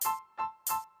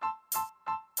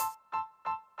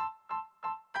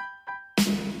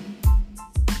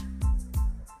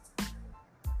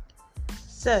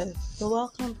So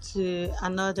welcome to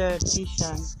another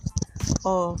edition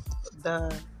of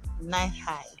the Night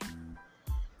High.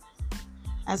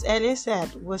 As Ellie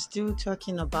said, we're still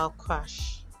talking about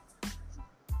crush.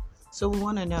 So we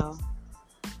want to know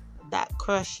that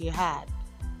crush you had,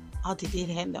 how did it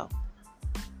end up?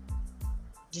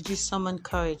 Did you summon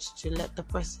courage to let the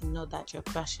person know that you're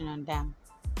crushing on them?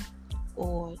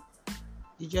 Or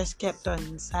you just kept on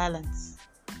in silence?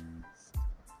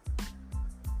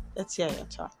 Let's hear your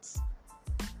thoughts.